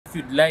If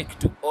you'd like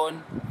to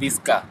own this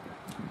car,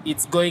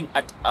 it's going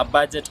at a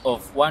budget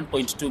of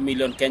 1.2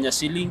 million Kenya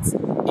shillings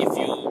if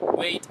you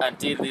wait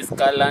until this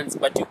car lands,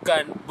 but you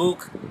can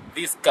book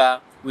this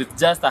car with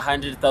just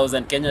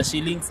 100,000 Kenya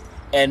shillings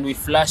and we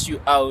flash you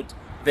out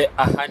the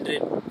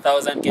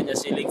 100,000 Kenya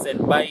shillings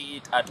and buy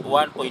it at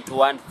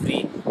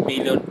 1.13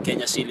 million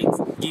Kenya shillings.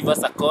 Give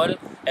us a call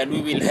and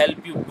we will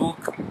help you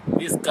book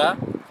this car.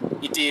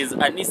 It is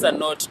a Nissan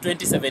Note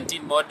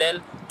 2017 model,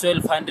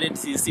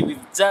 1200cc with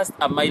just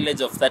a mileage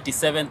of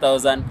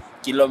 37,000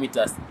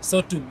 kilometers.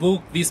 So to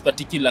book this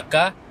particular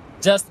car,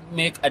 just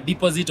make a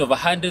deposit of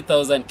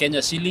 100,000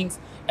 Kenya shillings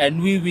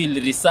and we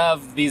will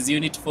reserve this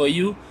unit for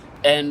you,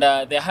 and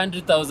the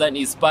 100,000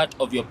 is part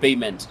of your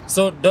payment.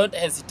 So don't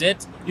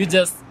hesitate, you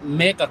just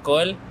make a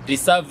call,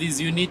 reserve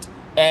this unit,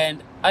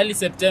 and early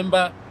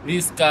September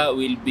this car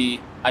will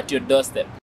be at your doorstep.